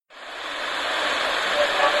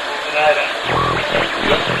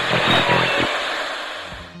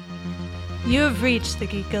You have reached the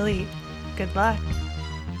Geek Elite. Good luck.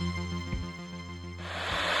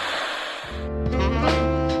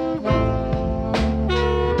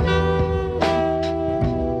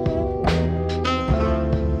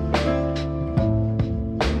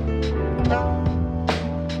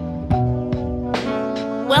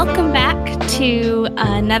 Welcome back to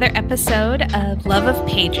another episode of Love of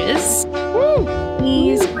Pages.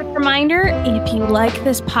 Please, quick reminder, if you like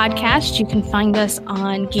this podcast, you can find us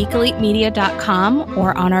on geekelitemedia.com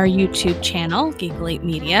or on our YouTube channel, Geek Elite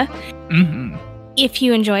Media. Mm-hmm. If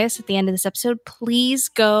you enjoy us at the end of this episode, please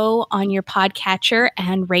go on your podcatcher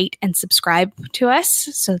and rate and subscribe to us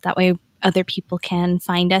so that way other people can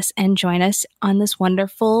find us and join us on this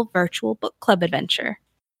wonderful virtual book club adventure.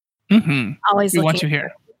 Mm-hmm. Always We looking want you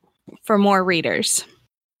here. for more readers.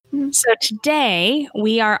 So today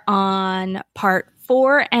we are on part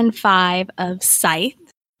 4 and 5 of Scythe.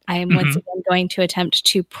 I am once again going to attempt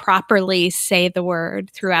to properly say the word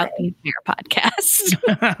throughout the entire podcast.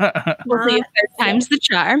 We'll see if third time's the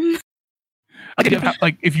charm.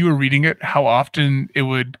 Like if you were reading it, how often it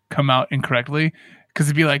would come out incorrectly? Because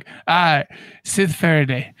it'd be like, Scythe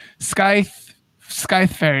Faraday, Scythe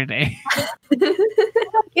Faraday.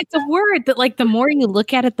 It's a word that, like, the more you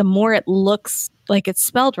look at it, the more it looks like it's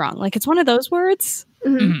spelled wrong. Like, it's one of those words for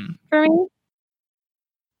me.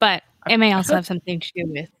 But it may also have something to do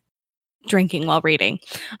with drinking while reading.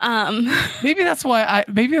 Maybe that's why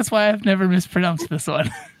I've never mispronounced this one.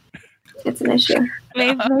 It's an issue.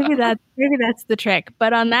 maybe that's the trick.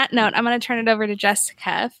 But on that note, I'm going to turn it over to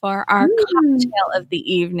Jessica for our cocktail of the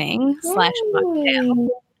evening / mocktail.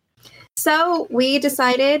 So we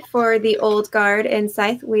decided for the old guard in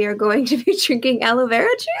Scythe, we are going to be drinking aloe vera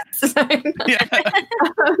juice.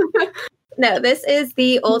 No, this is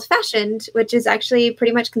the old fashioned, which is actually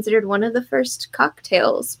pretty much considered one of the first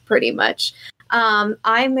cocktails, pretty much.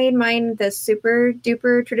 I made mine the super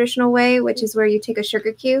duper traditional way, which is where you take a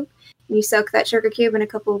sugar cube, you soak that sugar cube in a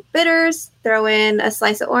couple of bitters, throw in a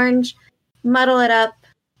slice of orange, muddle it up,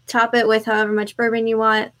 top it with however much bourbon you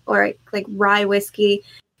want, or like rye whiskey,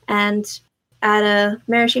 and add a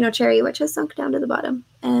maraschino cherry, which has sunk down to the bottom,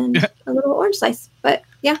 and a little orange slice. But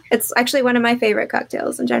yeah, it's actually one of my favorite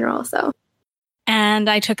cocktails in general. So, and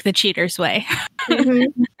I took the cheater's way.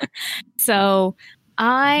 So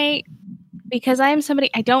because I am somebody,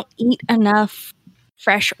 I don't eat enough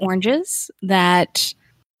fresh oranges that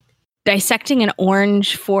dissecting an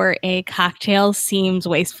orange for a cocktail seems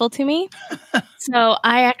wasteful to me. So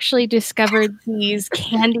I actually discovered these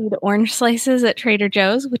candied orange slices at Trader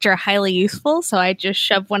Joe's, which are highly useful. So I just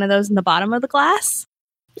shove one of those in the bottom of the glass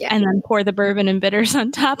and then pour the bourbon and bitters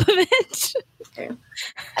on top of it.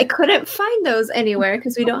 I couldn't find those anywhere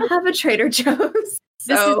because we don't have a Trader Joe's.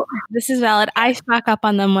 So this is valid. I stock up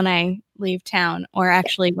on them when I leave town, or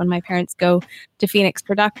actually when my parents go to Phoenix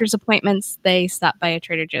for doctor's appointments, they stop by a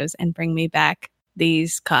Trader Joe's and bring me back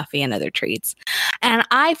these coffee and other treats. And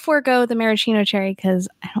I forego the maraschino cherry because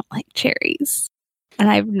I don't like cherries. And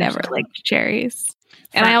I've never liked cherries.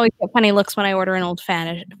 And I always get funny looks when I order an old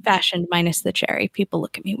fashioned minus the cherry. People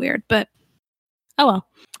look at me weird, but oh well.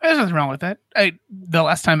 There's nothing wrong with that. The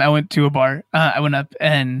last time I went to a bar, I went up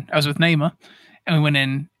and I was with Naima, and we went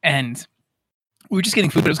in and we were just getting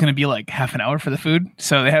food, but it was going to be like half an hour for the food.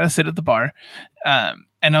 So they had us sit at the bar.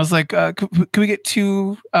 And I was like, could we get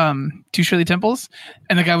two Shirley Temples?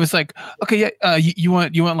 And the guy was like, okay, yeah, you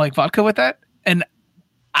want like vodka with that? And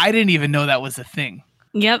I didn't even know that was a thing.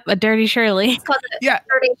 Yep, a dirty Shirley. it's called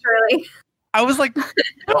Dirty Shirley. I was like,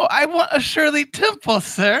 no, I want a Shirley Temple,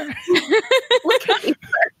 sir. Look at you,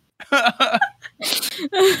 sir.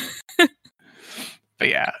 But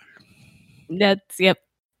yeah.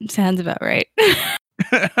 Sounds about right.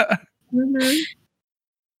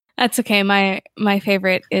 That's okay. My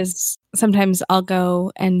favorite is sometimes I'll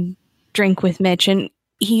go and drink with Mitch, and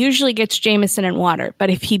he usually gets Jameson and water. But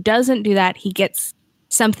if he doesn't do that, he gets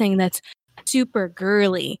something that's super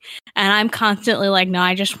girly. And I'm constantly like, no,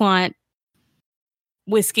 I just want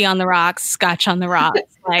whiskey on the rocks, scotch on the rocks.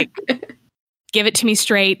 Like, give it to me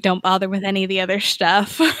straight. Don't bother with any of the other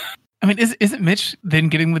stuff. I mean, isn't Mitch then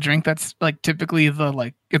getting the drink that's like typically the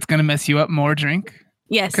like it's gonna mess you up more drink?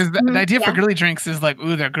 Yes, because the idea for girly drinks is like,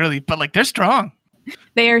 ooh, they're girly, but like they're strong.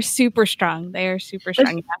 They are super strong. They're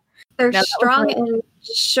strong, strong, and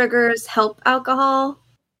sugars help alcohol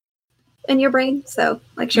in your brain. So,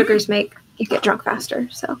 like, sugars make you get drunk faster.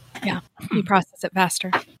 So yeah, you process it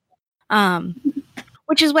faster.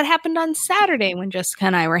 Which is what happened on Saturday when Jessica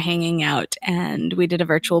and I were hanging out, and we did a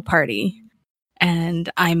virtual party. And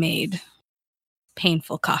I made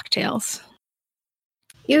painful cocktails.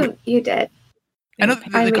 You did. I know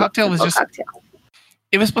the cocktail was just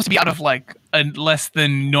it was supposed to be out of like a less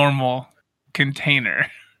than normal container.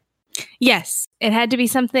 Yes, it had to be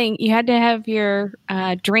something. You had to have your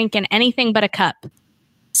drink in anything but a cup.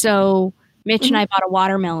 So Mitch and I bought a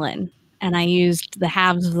watermelon, and I used the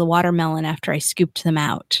halves of the watermelon after I scooped them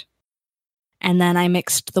out. And then I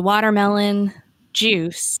mixed the watermelon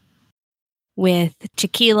juice with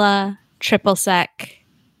tequila, triple sec,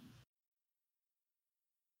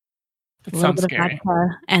 That a little sounds bit scary. of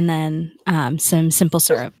vodka, and then some simple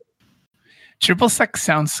syrup. Triple sec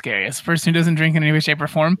sounds scary. As a person who doesn't drink in any way, shape, or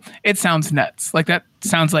form, it sounds nuts. Like that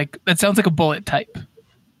sounds like a bullet type.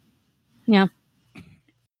 Yeah.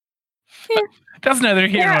 That's neither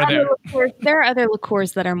here nor there. There are other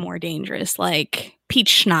liqueurs that are more dangerous, like peach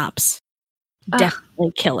schnapps.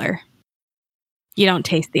 Definitely killer. You don't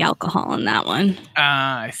taste the alcohol in that one.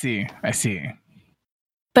 I see.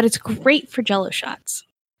 But it's great for Jell-O shots.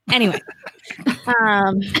 Anyway.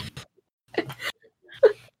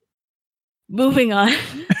 Moving on.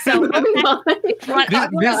 So if you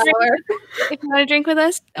want to drink with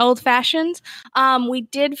us, old fashions. We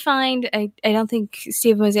did find, I don't think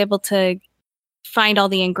Stephen was able to find all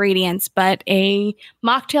the ingredients, but a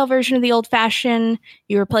mocktail version of the old fashioned,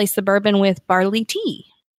 you replace the bourbon with barley tea.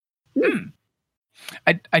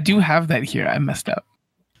 I do have that here. I messed up.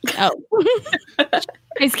 Oh.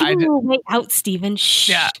 It's giving you a way out, Stephen. Shh.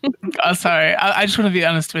 Yeah. Sorry. I just want to be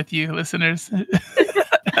honest with you, listeners.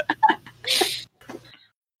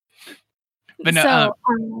 But no, so,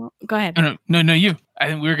 go ahead. No, you. I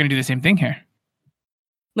think we were going to do the same thing here.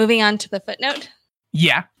 Moving on to the footnote.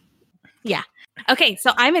 Yeah. Okay,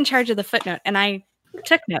 so I'm in charge of the footnote, and I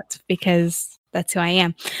took notes because that's who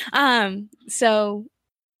I am. So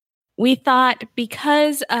we thought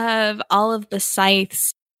because of all of the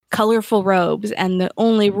Scythe's colorful robes, and the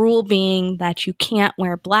only rule being that you can't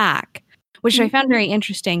wear black, which I found very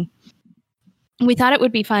interesting, we thought it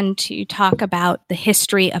would be fun to talk about the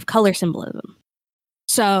history of color symbolism.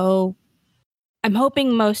 So I'm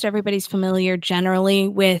hoping most everybody's familiar generally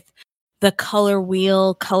with the color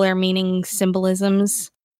wheel, color meaning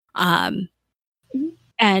symbolisms. And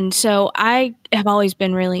so I have always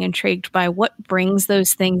been really intrigued by what brings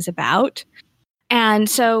those things about. And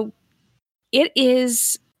so it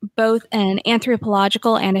is both an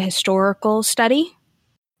anthropological and a historical study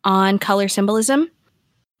on color symbolism,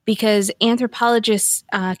 because anthropologists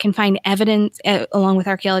can find evidence, along with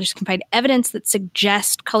archaeologists, can find evidence that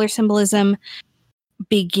suggests color symbolism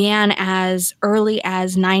began as early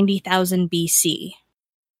as 90,000 BC.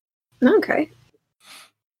 Okay.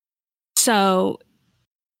 So,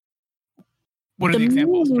 what are the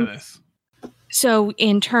examples for this? So,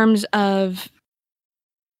 in terms of,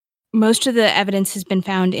 most of the evidence has been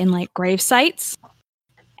found in like grave sites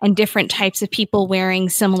and different types of people wearing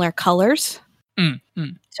similar colors.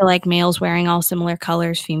 So like males wearing all similar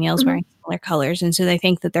colors, females wearing similar colors. And so they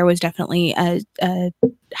think that there was definitely a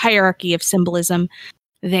hierarchy of symbolism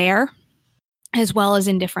there, as well as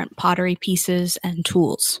in different pottery pieces and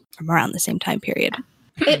tools from around the same time period.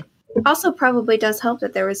 It also probably does help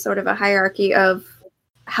that there was sort of a hierarchy of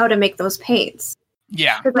how to make those paints.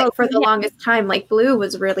 Yeah. Like for the longest time, like blue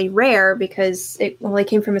was really rare because it only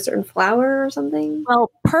came from a certain flower or something. Well,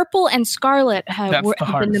 purple and scarlet have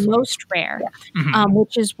been the most rare,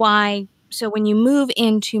 which is why, so when you move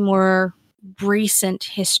into more recent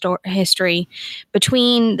history,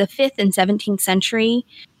 between the 5th and 17th century,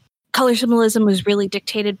 color symbolism was really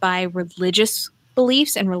dictated by religious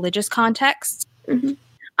beliefs and religious contexts.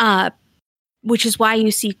 Which is why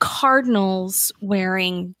you see cardinals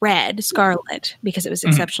wearing red, scarlet, because it was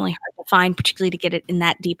exceptionally hard to find, particularly to get it in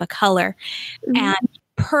that deep a color. And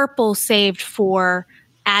purple saved for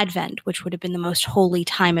Advent, which would have been the most holy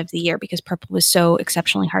time of the year because purple was so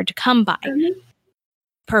exceptionally hard to come by.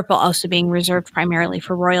 Purple also being reserved primarily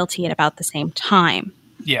for royalty at about the same time.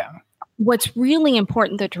 Yeah. What's really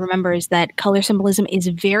important, though, to remember is that color symbolism is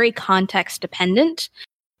very context dependent.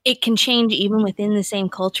 It can change even within the same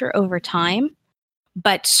culture over time,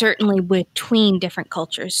 but certainly between different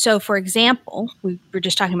cultures. So, for example, we were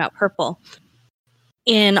just talking about purple.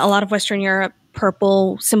 In a lot of Western Europe,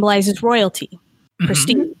 purple symbolizes royalty,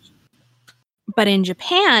 prestige. But in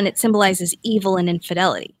Japan, it symbolizes evil and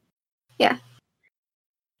infidelity. Yeah.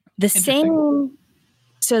 The same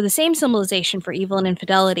symbolization for evil and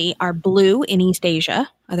infidelity are blue in East Asia,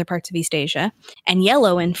 other parts of East Asia, and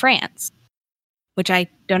yellow in France. Which I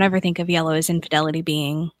don't ever think of yellow as infidelity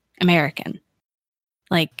being American.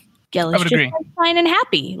 Like, yellow is just fine and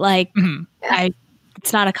happy. Like,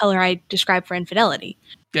 it's not a color I describe for infidelity.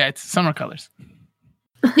 Yeah, it's summer colors.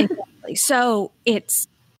 Exactly. So it's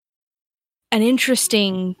an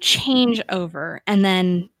interesting changeover. And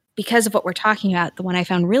then because of what we're talking about, the one I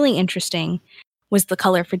found really interesting was the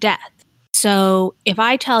color for death. So if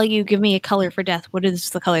I tell you, give me a color for death, what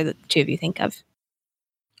is the color that the two of you think of?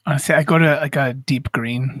 Honestly, I go to like a deep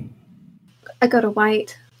green. I go to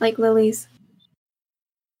white, like lilies.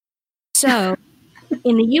 So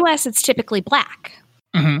in the US, it's typically black,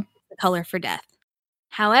 Mm-hmm. the color for death.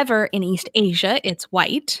 However, in East Asia, it's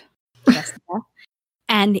white.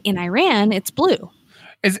 And in Iran, it's blue.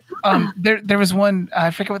 There was one,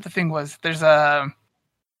 I forget what the thing was. There's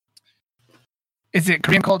is it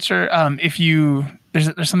Korean culture?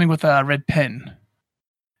 There's something with a red pen.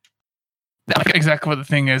 I forget exactly what the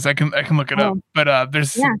thing is. I can look it up. But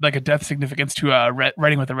there's like a death significance to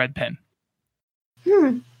writing with a red pen.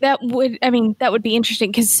 That would be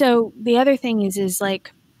interesting, because so the other thing is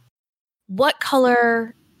like, what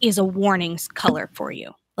color is a warning color for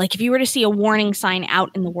you? Like, if you were to see a warning sign out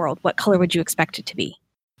in the world, what color would you expect it to be?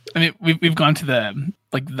 I mean, we've gone to the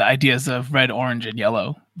ideas of red, orange, and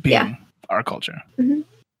yellow being our culture. Mm-hmm.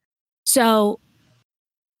 So,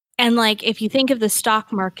 and like, if you think of the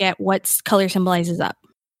stock market, what color symbolizes up?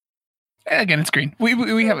 Again, it's green.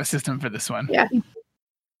 We have a system for this one. Yeah.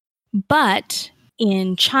 But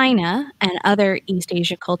in China and other East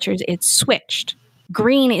Asia cultures, it's switched.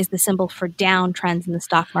 Green is the symbol for downtrends in the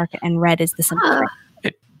stock market, and red is the symbol for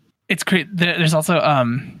it's great. There's also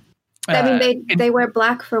they wear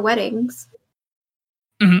black for weddings.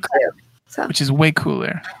 Mm-hmm. So. Which is way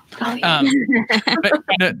cooler. Oh, yeah.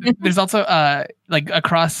 But there's also like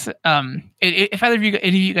across if either of any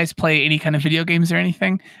of you guys play any kind of video games or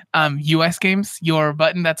anything, US games, your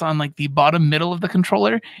button that's on like the bottom middle of the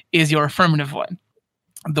controller is your affirmative one.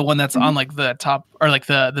 The one that's on like the top or like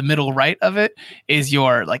the middle right of it is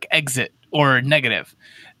your like exit or negative.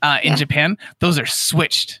 In Japan, those are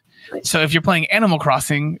switched. So if you're playing Animal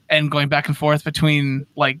Crossing and going back and forth between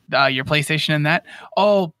like your PlayStation and that,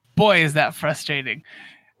 oh boy, is that frustrating.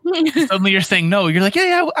 Suddenly you're saying no. You're like,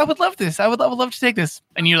 yeah, I would love this. I would love to take this.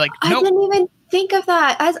 And you're like, nope. I didn't even think of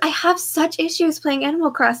that. As I have such issues playing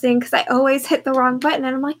Animal Crossing because I always hit the wrong button.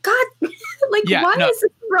 And I'm like, God, why is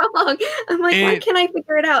this wrong? I'm like, why can't I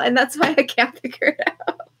figure it out? And that's why I can't figure it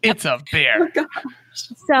out. It's a bear. Oh, gosh.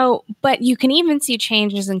 So, but you can even see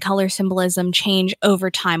changes in color symbolism change over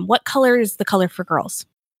time. What color is the color for girls?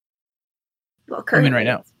 Well, currently right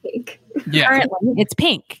now. it's pink. Yeah. Currently, it's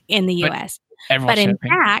pink in the US. But in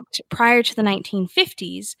fact, prior to the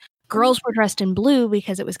 1950s, girls were dressed in blue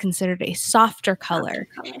because it was considered a softer color,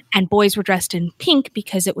 and boys were dressed in pink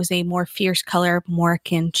because it was a more fierce color, more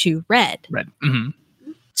akin to red. Mm-hmm.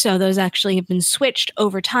 So those actually have been switched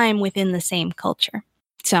over time within the same culture.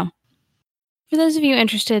 So for those of you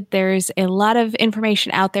interested, there's a lot of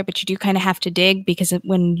information out there, but you do kind of have to dig, because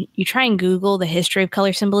when you try and Google the history of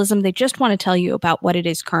color symbolism, they just want to tell you about what it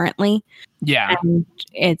is currently. Yeah. And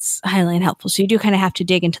it's highly unhelpful. So you do kind of have to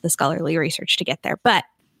dig into the scholarly research to get there, but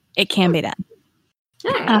it can be done.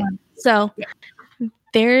 So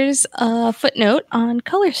there's a footnote on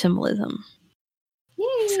color symbolism.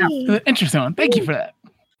 Yay. Interesting one. Thank you for that.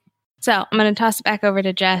 So I'm going to toss it back over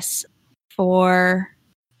to Jess for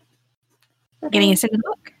getting us into the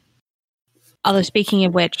book. Although, speaking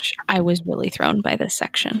of which, I was really thrown by this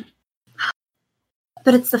section.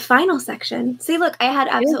 But it's the final section. See, look, I had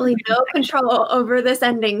absolutely no control over this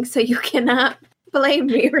ending, so you cannot blame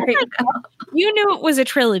me right now. You knew it was a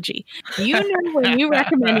trilogy. You knew when you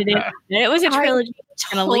recommended it that it was a trilogy. It's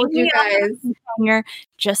going to leave you guys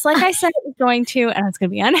just like I said it was going to, and it's going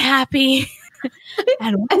to be unhappy.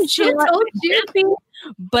 And I still told you. Happy,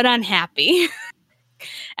 but unhappy.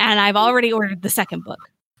 And I've already ordered the second book.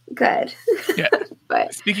 Good. Yeah.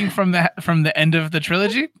 But speaking from the end of the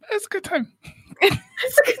trilogy, it's a good time. It's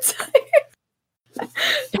a good time.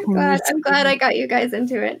 I'm glad I got you guys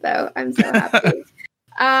into it, though. I'm so happy.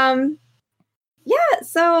 Yeah,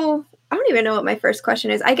 so I don't even know what my first question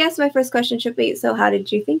is. I guess my first question should be, so how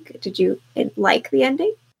did you think? Did you like the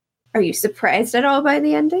ending? Are you surprised at all by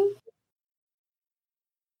the ending?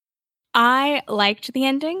 I liked the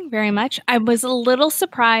ending very much. I was a little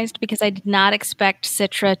surprised because I did not expect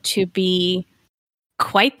Citra to be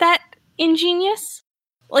quite that ingenious.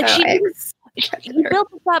 Like she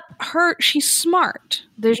built up she's smart.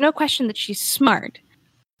 There's no question that she's smart.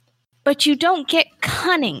 But you don't get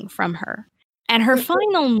cunning from her. And her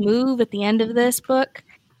final move at the end of this book,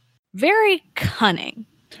 very cunning.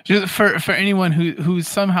 For anyone who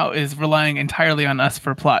somehow is relying entirely on us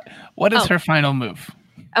for plot, what is her final move?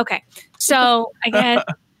 Okay, so again,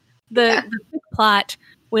 the plot,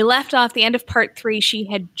 we left off the end of part 3. She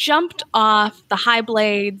had jumped off the High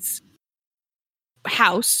Blades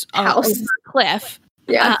house. Over a cliff,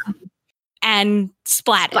 and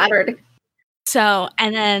splattered. So,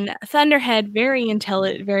 and then Thunderhead,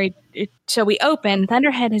 so we open,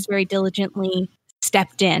 Thunderhead has very diligently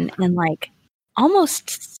stepped in and like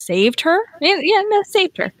almost saved her.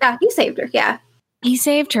 Saved her. Yeah, you saved her. Yeah. He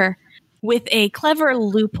saved her with a clever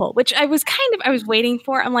loophole, which I was waiting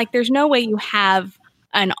for. I'm like, there's no way you have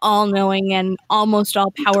an all-knowing and almost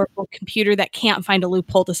all-powerful computer that can't find a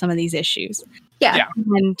loophole to some of these issues. Yeah.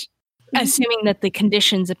 And assuming that the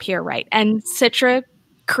conditions appear right. And Citra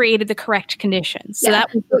created the correct conditions. So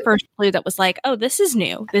that was the first clue that was like, oh, this is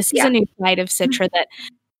new. This is a new side of Citra that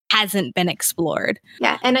hasn't been explored.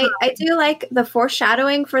 Yeah, and I do like the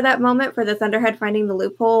foreshadowing for that moment for the Thunderhead finding the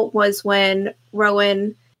loophole was when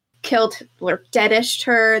Rowan killed or deadished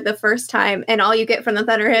her the first time, and all you get from the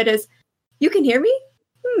Thunderhead is, you can hear me?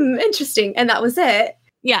 Interesting. And that was it.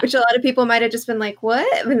 Yeah. Which a lot of people might have just been like,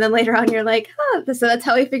 what? And then later on you're like, so that's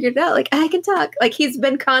how he figured it out. Like, I can talk. Like, he's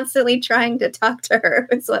been constantly trying to talk to her.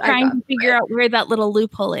 Is what trying to figure out where that little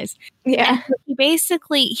loophole is. Yeah. And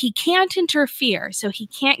he can't interfere, so he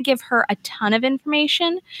can't give her a ton of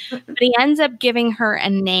information, but he ends up giving her a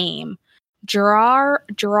name.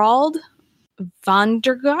 Gerald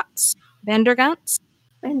Vandergats.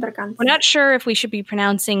 We're not sure if we should be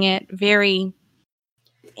pronouncing it very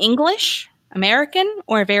English, American,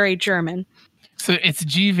 or very German. So it's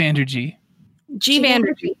G. Vandergy. G.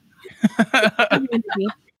 Vandergy.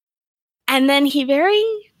 And then he very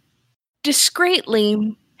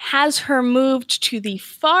discreetly has her moved to the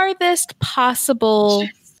farthest possible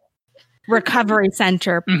recovery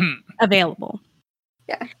center available.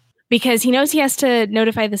 Yeah. Because he knows he has to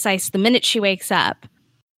notify the SICE the minute she wakes up,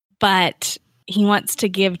 but he wants to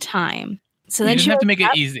give time. So then she have to make it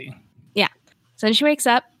easy. Yeah. So then she wakes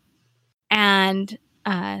up, and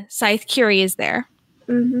Scythe Curie is there,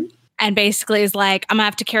 and basically is like, "I'm gonna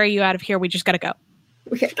have to carry you out of here. We just gotta go."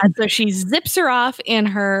 Okay. And so she zips her off in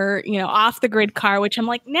her, off the grid car, which I'm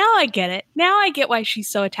like, now I get it. Now I get why she's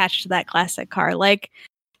so attached to that classic car, like,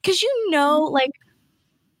 because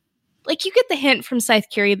like you get the hint from Scythe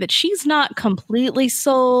Curie that she's not completely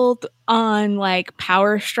sold on like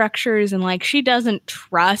power structures, and like she doesn't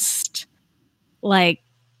trust like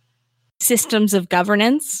systems of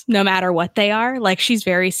governance, no matter what they are. Like, she's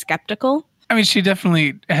very skeptical. I mean, she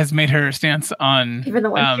definitely has made her stance on even the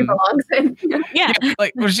one she belongs in. Yeah,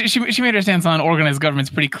 like she made her stance on organized governments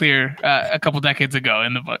pretty clear a couple decades ago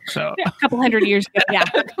in the book. So a couple hundred years ago,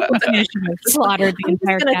 she slaughtered the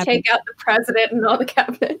entire cabinet. Going to take out the president and all the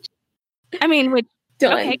cabinet. I mean,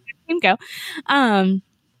 Done. Okay, go.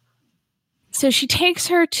 So she takes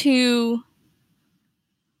her to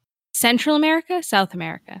Central America, South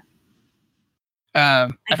America. I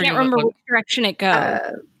can't remember which direction it goes.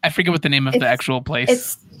 I forget what the name of the actual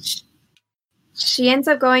place. She ends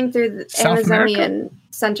up going through the Amazonian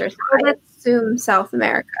center. So I assume South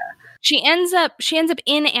America. She ends up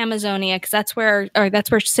in Amazonia because that's where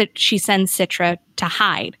she sends Citra to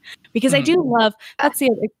hide. Because I do love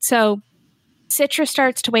so Citra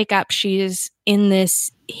starts to wake up. She's in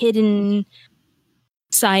this hidden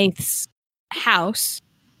Scythe's house,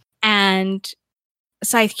 and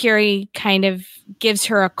Scythe Curie kind of gives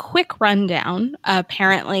her a quick rundown,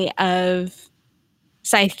 apparently, of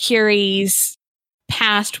Scythe Curie's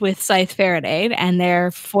past with Scythe Faraday and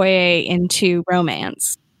their foray into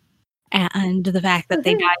romance. And the fact that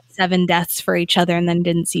they died 7 deaths for each other and then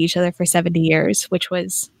didn't see each other for 70 years, which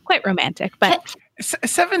was quite romantic. But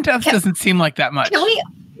 7 deaths doesn't seem like that much. Can we?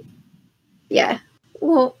 Yeah.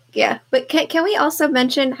 Well, yeah. But can we also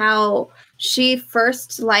mention how she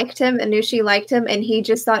first liked him and knew she liked him, and he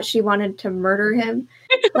just thought she wanted to murder him?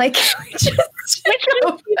 Like, the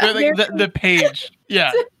page.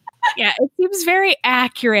 Yeah. Yeah, it seems very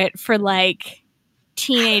accurate for like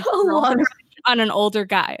teenage girls on an older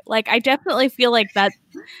guy. Like, I definitely feel like that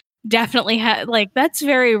definitely that's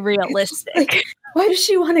very realistic. Like, why does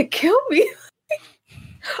she want to kill me?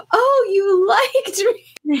 Oh, you liked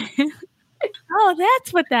me. Oh,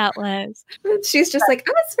 that's what that was. She's just like,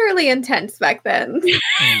 I was fairly intense back then.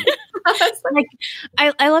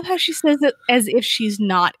 I love how she says it as if she's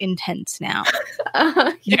not intense now.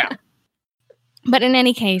 Yeah. But in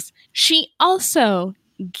any case, she also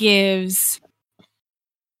gives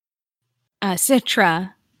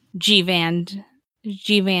Citra G. Vandergy.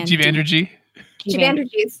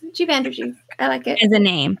 I like it. As a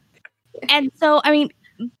name. And so, I mean,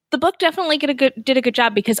 the book definitely did a good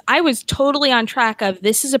job, because I was totally on track of,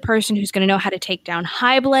 this is a person who's going to know how to take down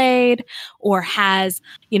Highblade, or has,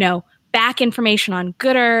 back information on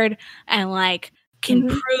Goodard, and like can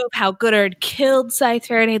prove how Goodard killed Scythe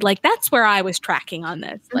Faraday. Like, that's where I was tracking on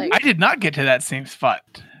this. Like, I did not get to that same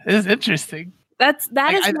spot. It is interesting. I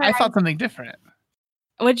thought something different.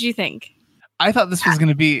 What did you think? I thought this was going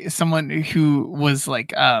to be someone who was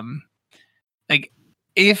like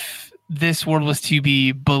if this world was to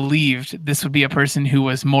be believed, this would be a person who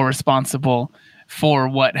was more responsible for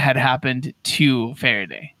what had happened to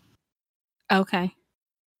Faraday. Okay.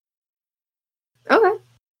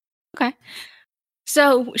 Okay.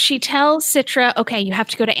 So she tells Citra, okay, you have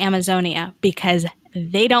to go to Amazonia because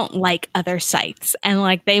they don't like other sites and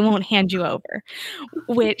like they won't hand you over.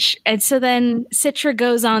 And so then Citra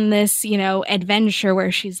goes on this, adventure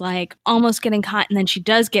where she's like almost getting caught, and then she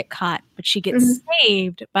does get caught, but she gets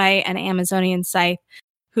saved by an Amazonian scythe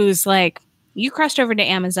who's like, you crossed over to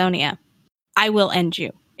Amazonia. I will end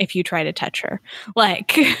you if you try to touch her.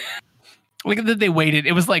 Like that they waited.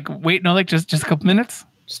 It was like, just a couple minutes.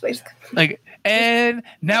 Just wait. And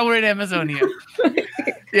now we're in Amazonia.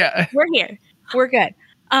 Yeah. We're here. We're good.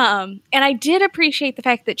 And I did appreciate the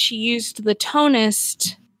fact that she used the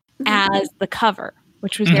Tonist as the cover,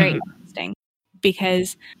 which was very interesting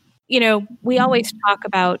because, we always talk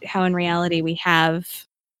about how in reality we have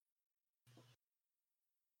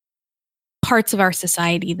parts of our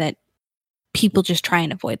society that people just try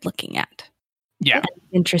and avoid looking at. Yeah. And it's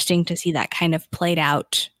interesting to see that kind of played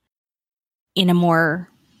out in a more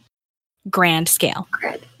grand scale.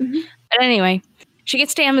 But anyway, she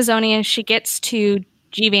gets to Amazonia, she gets to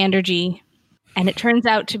G. Vanderjee, and it turns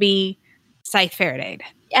out to be Scythe Faraday.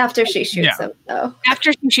 After she shoots him, though.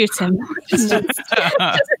 After she shoots him. just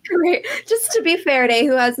to be Faraday,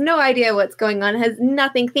 who has no idea what's going on, has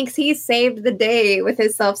nothing, thinks he saved the day with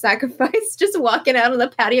his self-sacrifice, just walking out on the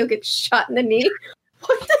patio, gets shot in the knee.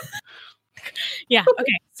 What the? Yeah,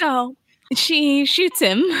 okay. So she shoots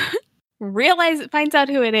him, finds out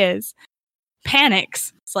who it is,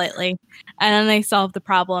 panics slightly, and then they solve the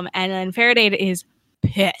problem, and then Faraday is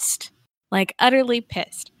pissed. Like, utterly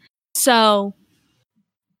pissed. So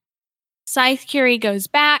Scythe Curie goes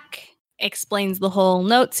back, explains the whole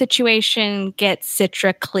note situation, gets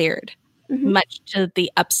Citra cleared, much to the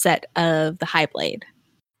upset of the Highblade.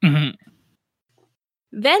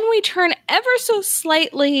 Then we turn ever so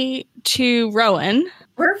slightly to Rowan.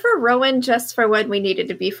 We're for Rowan just for when we needed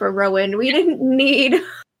to be for Rowan. We didn't need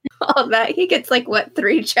all that. He gets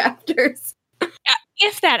 3 chapters.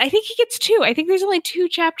 If that. I think he gets 2. I think there's only 2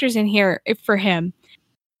 chapters in here for him.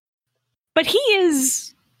 But he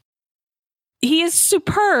is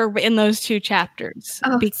superb in those 2 chapters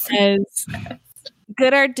because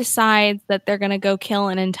Goodard decides that they're going to go kill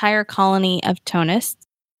an entire colony of Tonists.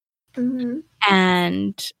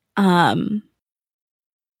 And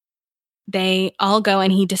they all go,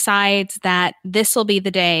 and he decides that this will be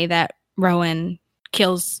the day that Rowan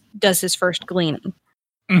does his first gleaning.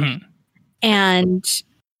 And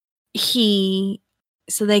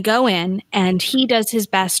so they go in, and he does his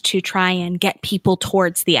best to try and get people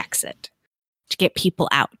towards the exit, to get people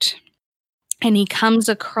out. And he comes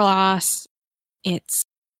across, it's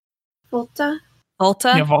Volta?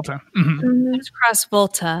 Yeah, Volta. Comes across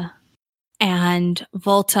Volta, and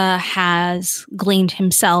Volta has gleaned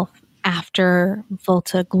himself after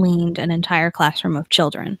Volta gleaned an entire classroom of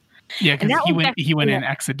children. Yeah, because he went in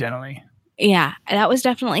accidentally. Yeah, that was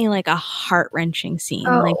definitely a heart-wrenching scene.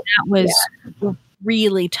 That was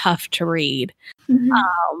really tough to read.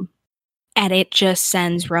 And it just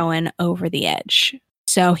sends Rowan over the edge.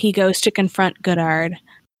 So he goes to confront Goodard,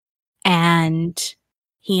 and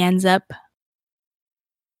he ends up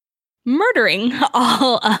murdering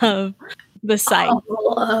all of the Scythe.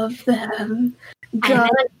 All of them. God,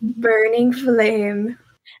 burning flame.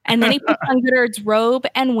 And then he puts on Goodard's robe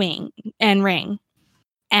and ring.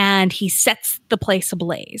 And he sets the place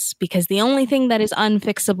ablaze because the only thing that is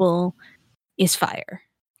unfixable is fire.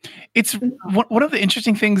 It's one of the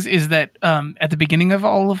interesting things is that at the beginning of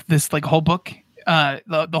all of this, whole book,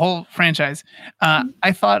 the whole franchise,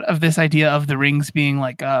 I thought of this idea of the rings being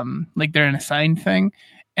like they're an assigned thing,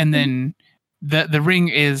 and then the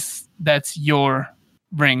ring that's your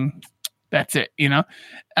ring, that's it,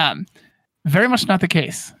 very much not the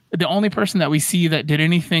case. The only person that we see that did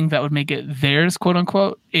anything that would make it theirs, quote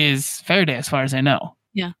unquote, is Faraday, as far as I know.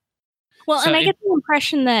 Yeah. Well, so and I get the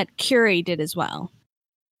impression that Curie did as well.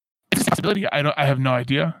 It's a possibility. I have no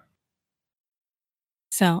idea.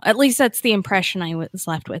 So at least that's the impression I was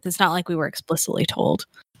left with. It's not like we were explicitly told.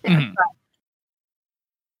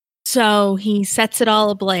 So he sets it all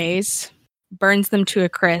ablaze, burns them to a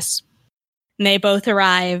crisp, and they both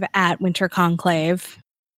arrive at Winter Conclave.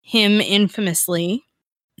 Him infamously,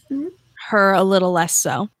 her a little less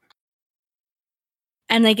so.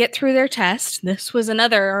 And they get through their test. This was an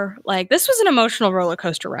emotional roller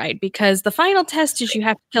coaster ride because the final test is you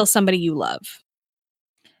have to kill somebody you love.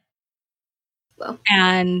 Well,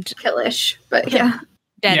 and killish, but yeah.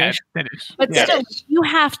 Yeah, deadish. deadish. But Yeah. still, you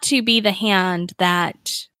have to be the hand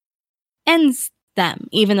that ends them,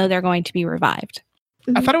 even though they're going to be revived.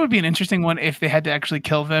 I thought it would be an interesting one if they had to actually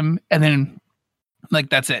kill them and then, like,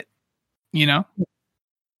 that's it. You know?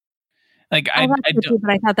 Like, I thought so don't. too,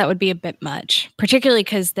 but I thought that would be a bit much, particularly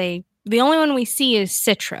because the only one we see is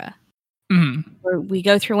Citra. Mhm. Where we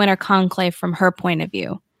go through Winter Conclave from her point of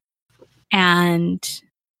view, and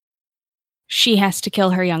she has to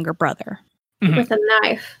kill her younger brother With a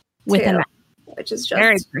knife. with a too, knife. which is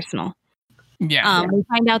Very just personal. Yeah. We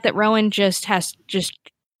find out that Rowan just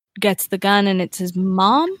gets the gun, and it's his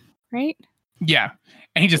mom, right? Yeah.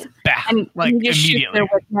 And he just, And like, he just shoots immediately. her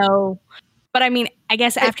with no. But I mean, I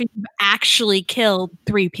guess after you've actually killed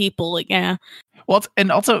 3 people, like, yeah. Well,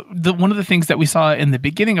 and also one of the things that we saw in the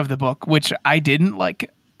beginning of the book, which I didn't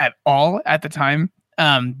like at all at the time,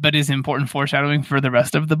 but is important foreshadowing for the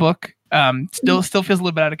rest of the book. Still feels a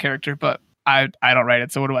little bit out of character, but I don't write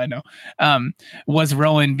it, so what do I know? Was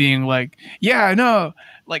Rowan being like, yeah, no,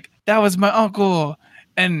 like that was my uncle,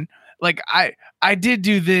 and like I did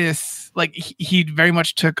do this. Like he very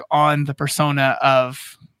much took on the persona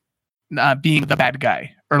of being the bad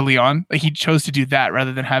guy early on. Like he chose to do that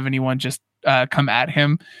rather than have anyone just come at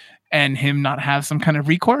him and him not have some kind of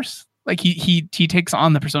recourse. Like he takes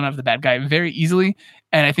on the persona of the bad guy very easily,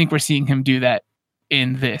 and I think we're seeing him do that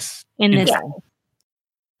in this.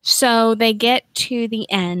 So they get to the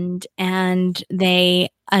end and they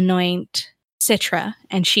anoint Citra,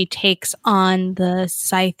 and she takes on the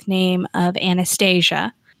scythe name of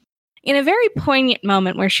Anastasia in a very poignant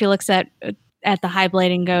moment where she looks at the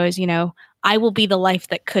Highblade and goes, you know, I will be the life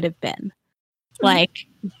that could have been. Like,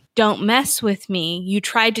 don't mess with me. You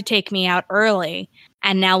tried to take me out early,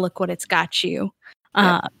 and now look what it's got you.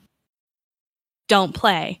 Don't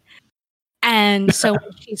play. And so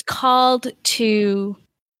when she's called to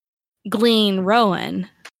glean Rowan,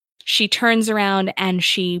 she turns around and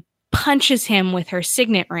she punches him with her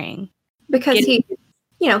signet ring. Because he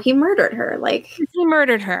murdered her. Like, he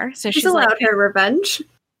murdered her. So she's allowed like, her revenge.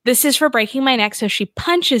 This is for breaking my neck. So she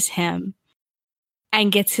punches him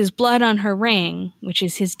and gets his blood on her ring, which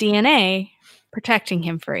is his DNA, protecting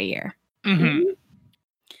him for a year. Mm-hmm.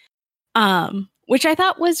 Which I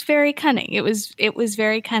thought was very cunning. It was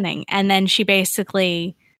very cunning. And then she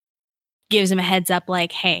basically gives him a heads up,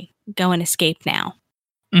 like, "Hey, go and escape now."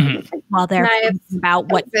 Mm-hmm. While they're thinking about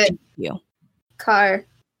what to do. Car.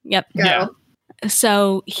 Yep. Go. Yeah.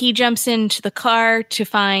 So he jumps into the car to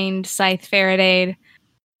find Scythe Faraday,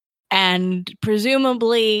 and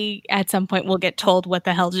presumably at some point we'll get told what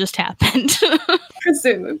the hell just happened.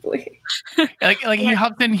 Presumably. Like he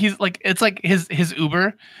hopped in, he's like, it's like his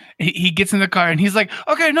Uber. He gets in the car and he's like,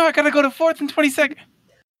 okay, no, I gotta go to 4th and 22nd.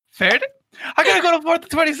 Faraday? I gotta go to 4th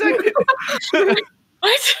and 22nd.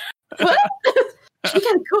 What? She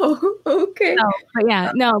gotta go. Okay.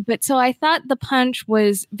 But so I thought the punch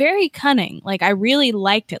was very cunning. Like, I really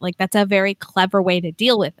liked it. Like, that's a very clever way to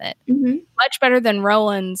deal with it. Mm-hmm. Much better than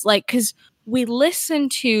Rowan's, like, because we listen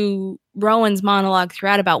to Rowan's monologue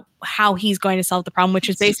throughout about how he's going to solve the problem, which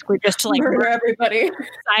is basically just to like murder everybody.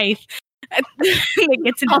 Scythe. That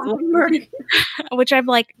gets into murder. Which I'm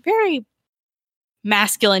like, very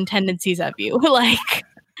masculine tendencies of you. Like,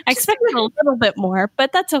 I expected a little bit more,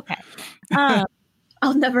 but that's okay.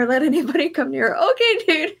 I'll never let anybody come near. Okay,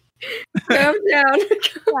 dude. Calm down.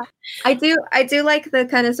 I do like the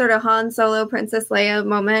kind of sort of Han Solo Princess Leia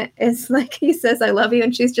moment. It's like he says I love you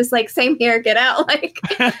and she's just like, same here, get out. Like,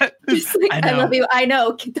 just like I love you. I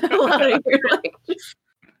know, get the hell out of here.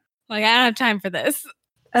 Like I don't have time for this.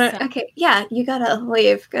 Okay, yeah, you gotta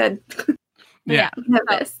leave. Good. Yeah.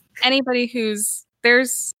 Anybody who's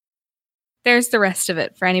there's the rest of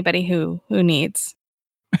it for anybody who needs.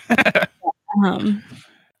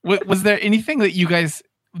 Was there anything that you guys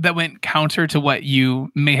that went counter to what you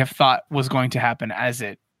may have thought was going to happen as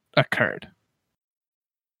it occurred?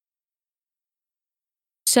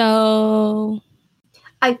 So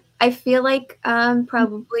I feel like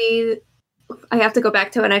probably I have to go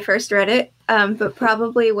back to when I first read it, but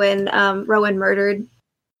probably when Rowan murdered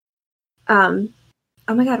oh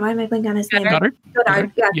my god, why am I blanking on his name? Goddard?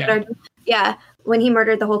 Yeah, when he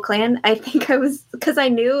murdered the whole clan, I think I was, because I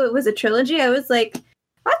knew it was a trilogy, I was like,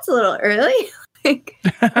 that's a little early.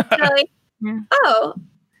 Oh,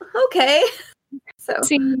 okay. So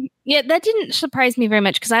yeah, that didn't surprise me very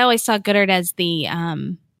much because I always saw Goddard as the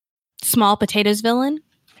small potatoes villain.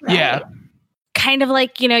 Right. Yeah. Kind of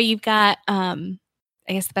like, you've got I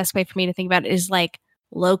guess the best way for me to think about it is like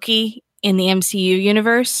Loki in the MCU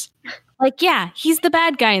universe. Like, yeah, he's the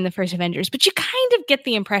bad guy in the first Avengers, but you kind of get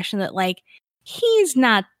the impression that like he's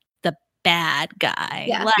not the bad guy.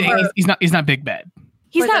 Yeah. Like, He's not big bad.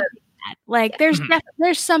 He's Or not bad. Like, there's Mhm.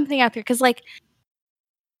 there's something out there because, like,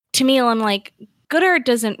 to me, I'm like, Goodard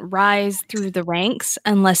doesn't rise through the ranks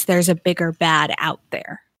unless there's a bigger bad out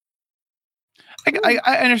there.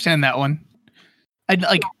 I understand that one. I'd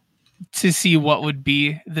like to see what would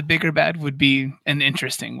be the bigger bad would be an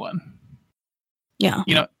interesting one. Yeah.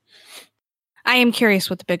 You know, I am curious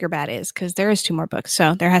what the bigger bad is because there is 2 more books,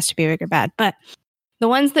 so there has to be a bigger bad. But the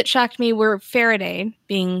ones that shocked me were Faraday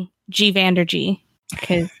being G. Vanderg,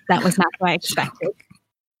 because that was not what I expected.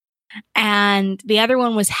 And the other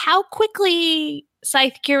one was how quickly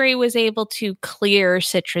Scythe Curie was able to clear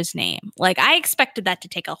Citra's name. Like, I expected that to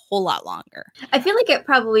take a whole lot longer. I feel like it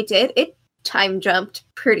probably did. It time jumped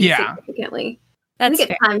pretty significantly. I That's think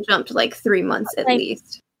fair. it time jumped like 3 months at Like,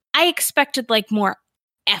 least. I expected like more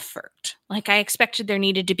effort. Like, I expected there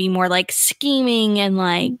needed to be more like scheming and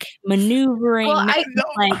like maneuvering. Well, I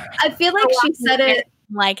feel like she said it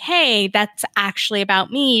like, hey, that's actually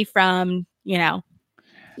about me from, Yeah.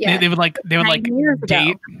 they would 9 years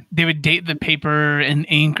ago. date the paper and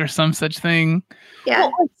ink or some such thing. Yeah.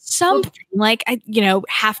 Well, something like I,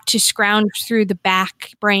 have to scrounge through the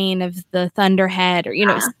back brain of the Thunderhead, or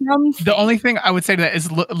something. The only thing I would say to that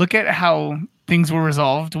is look at how things were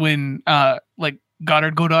resolved when like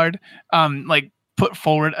Godard put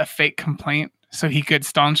forward a fake complaint so he could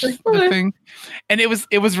staunch the thing, and it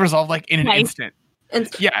was resolved like in an instant.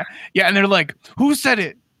 Yeah, and they're like, who said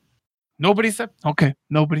it? Nobody said. Okay,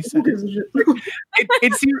 nobody said it.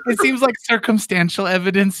 It seems like circumstantial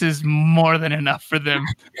evidence is more than enough for them.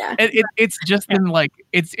 Yeah. It's just been like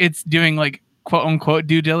it's doing like quote unquote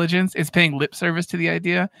due diligence. It's paying lip service to the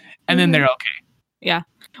idea, and then they're okay. Yeah.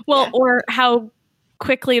 Well, or how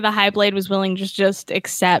quickly the Highblade was willing to just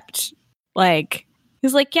accept, like,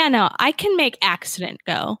 he's like, yeah, no, I can make accident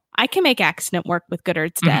go. I can make accident work with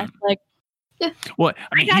Goodard's death. Like, well,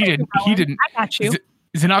 I mean, he didn't. I got you.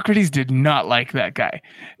 Xenocrates did not like that guy.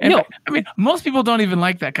 And No. I mean, most people don't even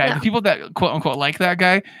like that guy. No. The people that quote unquote like that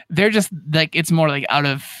guy, they're just like, it's more like out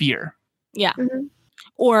of fear. Yeah. Mhm.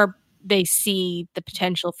 Or they see the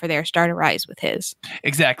potential for their star to rise with his.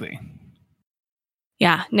 Exactly.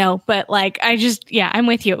 Yeah, no, but like, I'm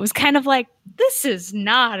with you. It was kind of like, this is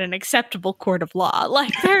not an acceptable court of law.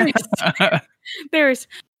 Like, there's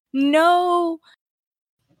no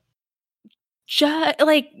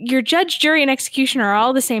like, your judge, jury, and executioner are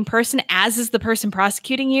all the same person, as is the person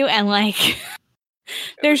prosecuting you, and like,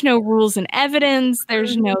 there's no rules and evidence.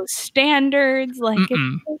 There's no standards. Like,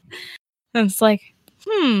 it's like,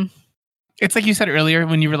 It's like you said earlier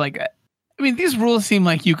when you were like, I mean, these rules seem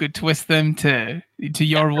like you could twist them to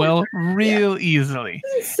your will real easily.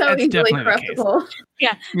 So That's easily definitely the case. corruptible.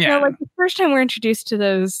 yeah. Yeah. No, like the first time we're introduced to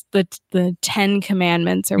those, the 10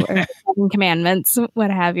 commandments or 7 commandments, what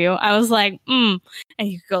have you, I was like, and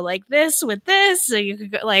you could go like this with this, so you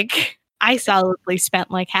could go like, I solidly spent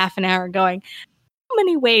like half an hour going, how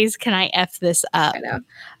many ways can I F this up? I know.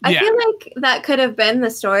 I feel like that could have been the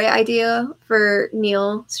story idea for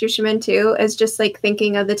Neil Schusterman too, is just like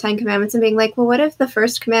thinking of the 10 commandments and being like, well, what if the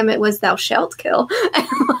first commandment was thou shalt kill? And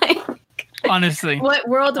like, honestly, what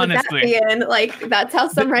world would that be in? Like, that's how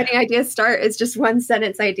some writing ideas start, is just one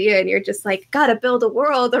sentence idea, and you're just like, gotta build a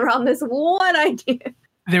world around this one idea.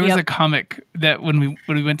 there was a comic that when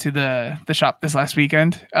we went to the shop this last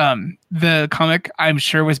weekend, the comic I'm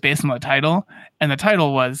sure was based on the title, and the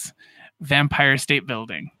title was Vampire State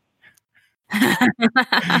Building.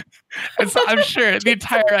 And so I'm sure the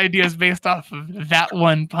entire idea is based off of that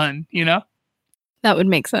one pun, That would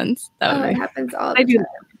make sense. It happens all the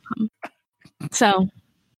time. So,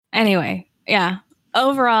 anyway, yeah.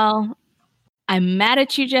 Overall, I'm mad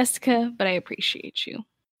at you, Jessica, but I appreciate you.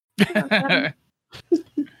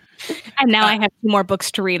 And now I have 2 more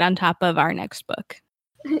books to read on top of our next book.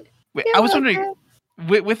 Wait, I was wondering,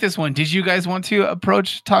 with this one, did you guys want to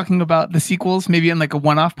approach talking about the sequels maybe in like a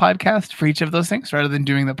one-off podcast for each of those things rather than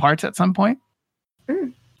doing the parts at some point?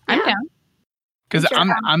 I'm down. Because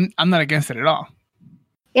I'm not against it at all.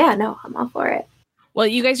 Yeah, no, I'm all for it. Well,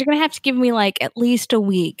 you guys are going to have to give me like at least a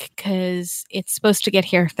week because it's supposed to get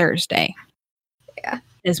here Thursday. Yeah.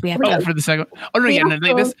 As we have for the second. Oh, no, yeah,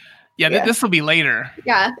 no, this. Yeah, this will be later.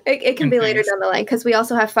 Yeah, it can be later down the line because we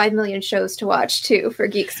also have 5 million shows to watch too for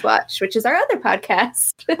Geeks Watch, which is our other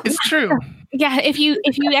podcast. It's true. Yeah, if you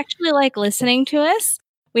actually like listening to us,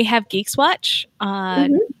 we have Geeks Watch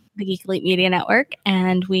on the Geek Elite Media Network,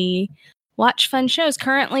 and we watch fun shows.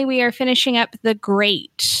 Currently, we are finishing up The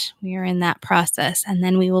Great. We are in that process, and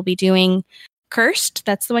then we will be doing Cursed.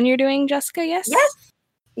 That's the one you're doing, Jessica. Yes. Yes.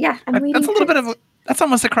 Yeah, I'm reading. That's a little bit of that's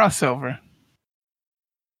almost a crossover.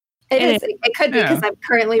 It is. It could be because I'm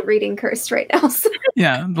currently reading Cursed right now. So.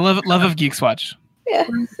 Yeah, the love of Geeks Watch. Yeah.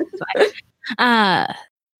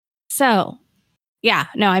 So yeah,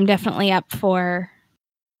 no, I'm definitely up for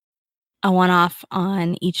a one-off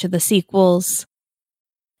on each of the sequels,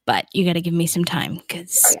 but you got to give me some time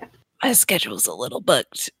because my schedule's a little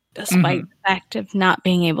booked, despite the fact of not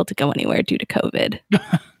being able to go anywhere due to COVID.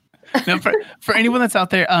 No, for anyone that's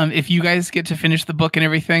out there, if you guys get to finish the book and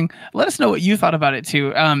everything, let us know what you thought about it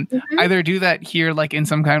too. Either do that here, like in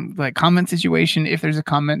some kind of like comment situation, if there's a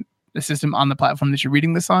comment system on the platform that you're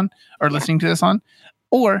reading this on or listening to this on,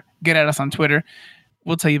 or get at us on Twitter.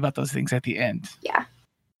 We'll tell you about those things at the end. Yeah.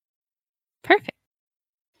 Perfect.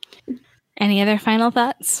 Any other final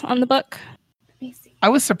thoughts on the book? I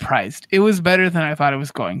was surprised. It was better than I thought it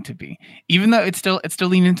was going to be. Even though it's still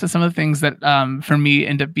leaned into some of the things that for me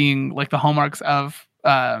end up being like the hallmarks of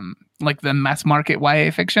like the mass market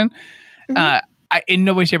YA fiction. I in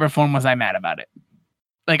no way, shape, or form was I mad about it.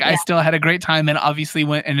 Like I still had a great time and obviously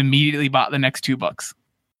went and immediately bought the next 2 books.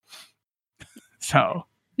 So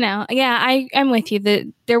no, yeah, I'm with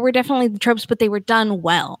you. There were definitely the tropes, but they were done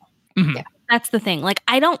well. Yeah, that's the thing. Like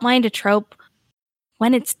I don't mind a trope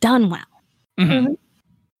when it's done well.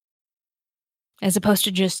 As opposed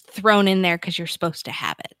to just thrown in there because you're supposed to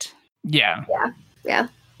have it. Yeah,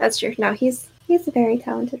 that's true. No, he's a very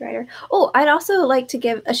talented writer. Oh, I'd also like to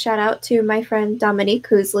give a shout out to my friend Dominique,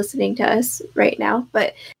 who's listening to us right now.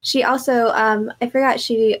 But she also, I forgot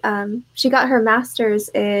she got her master's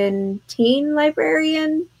in teen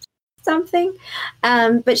librarian something.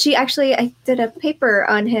 But she actually, I did a paper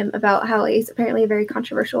on him about how he's apparently a very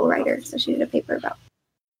controversial writer. So she did a paper about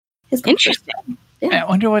his books. Interesting. Yeah. I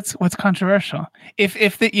wonder what's controversial. If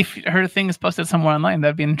her thing is posted somewhere online,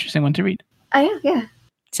 that'd be an interesting one to read. Yeah.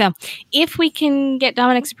 So if we can get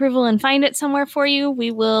Dominic's approval and find it somewhere for you,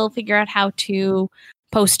 we will figure out how to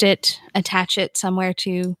post it, attach it somewhere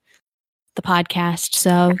to the podcast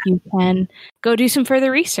so you can go do some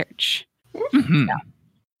further research. Mm-hmm. So.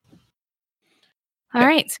 All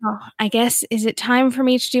right. So I guess, is it time for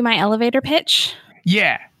me to do my elevator pitch?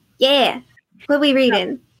 Yeah. What are we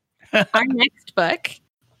reading? Our next book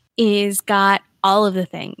is got all of the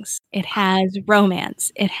things. It has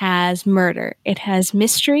romance, it has murder, it has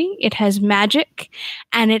mystery, it has magic,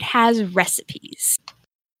 and it has recipes.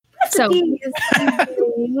 So,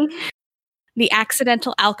 The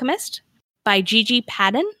Accidental Alchemist by Gigi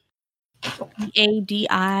Padden,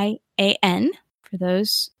 Adian, for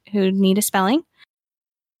those who need a spelling.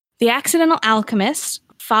 The Accidental Alchemist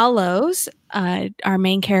follows, our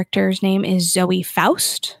main character's name is Zoe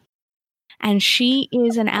Faust. And she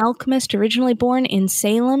is an alchemist originally born in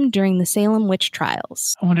Salem during the Salem witch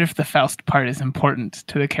trials. I wonder if the Faust part is important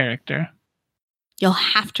to the character. You'll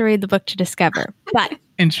have to read the book to discover. But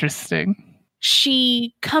interesting.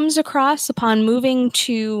 She comes across, upon moving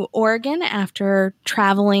to Oregon after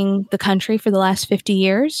traveling the country for the last 50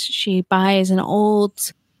 years, she buys an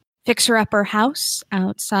old fixer-upper house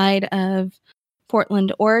outside of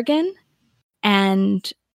Portland, Oregon,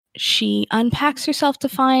 and she unpacks herself to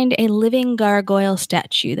find a living gargoyle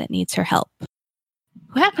statue that needs her help.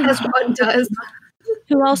 Who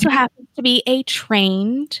also happens to be a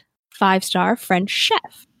trained 5-star French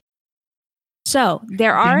chef. So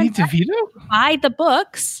there are, by the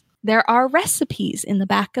books, there are recipes in the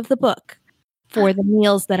back of the book for the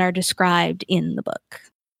meals that are described in the book.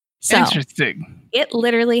 So interesting. It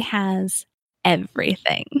literally has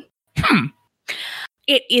everything.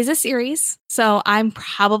 It is a series, so I'm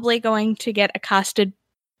probably going to get accosted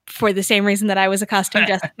for the same reason that I was accosting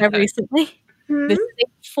Jessica recently. This is a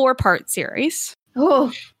 4-part series.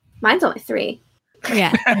 Oh, mine's only 3.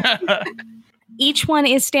 Yeah. Each one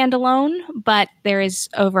is standalone, but there is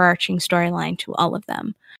overarching storyline to all of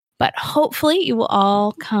them. But hopefully you will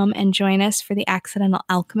all come and join us for The Accidental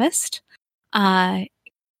Alchemist in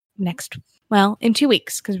 2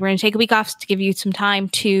 weeks, because we're going to take a week off to give you some time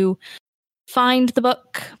to find the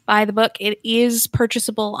book, buy the book. It is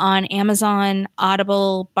purchasable on Amazon,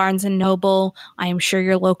 Audible, Barnes & Noble. I am sure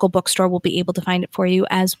your local bookstore will be able to find it for you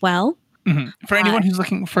as well. Mm-hmm. For anyone who's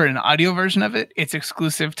looking for an audio version of it, it's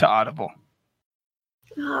exclusive to Audible.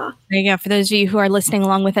 There you go. For those of you who are listening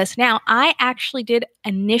along with us now, I actually did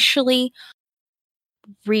initially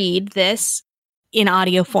read this in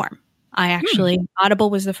audio form. Audible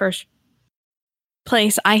was the first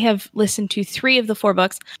place. I have listened to 3 of the 4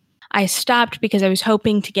 books. I stopped because I was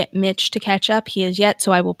hoping to get Mitch to catch up. He is yet,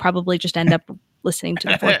 so I will probably just end up listening to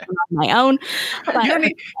the 4th one on my own. But,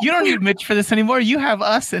 you don't need Mitch for this anymore. You have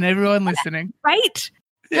us and everyone listening. Right?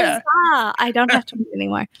 Yeah. I don't have to read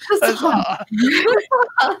anymore.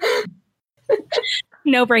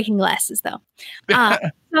 No breaking glasses, though.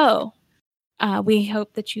 So we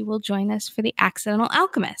hope that you will join us for The Accidental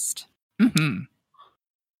Alchemist. Mm-hmm.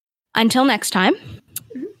 Until next time,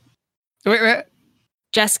 Wait.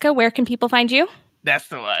 Jessica, where can people find you? That's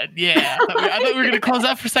the one. Yeah. I thought we were going to close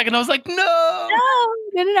out for a second. I was like, no.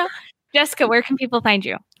 No. Jessica, where can people find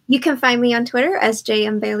you? You can find me on Twitter as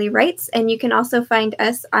JM Bailey Writes, and you can also find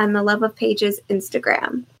us on the Love of Pages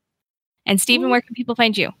Instagram. And Stephen, where can people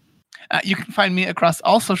find you? You can find me across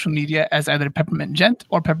all social media as either Peppermint Gent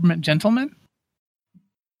or Peppermint Gentleman.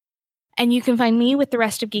 And you can find me with the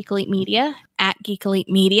rest of Geek Elite Media at Geek Elite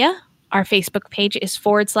Media. Our Facebook page is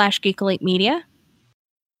 /Geek Elite Media.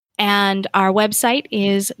 And our website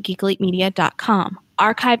is geekelitemedia.com.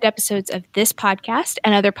 Archived episodes of this podcast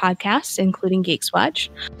and other podcasts, including Geeks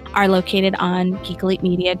Watch, are located on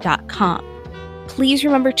geekelitemedia.com. Please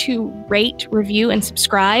remember to rate, review, and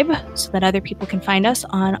subscribe so that other people can find us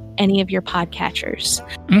on any of your podcatchers.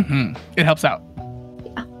 It helps out.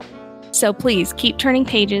 So please keep turning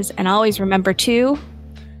pages and always remember to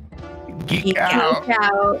Geek out.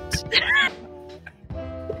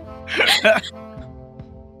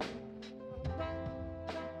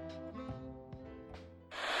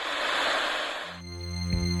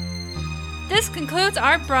 This concludes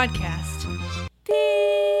our broadcast.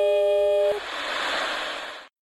 Beep.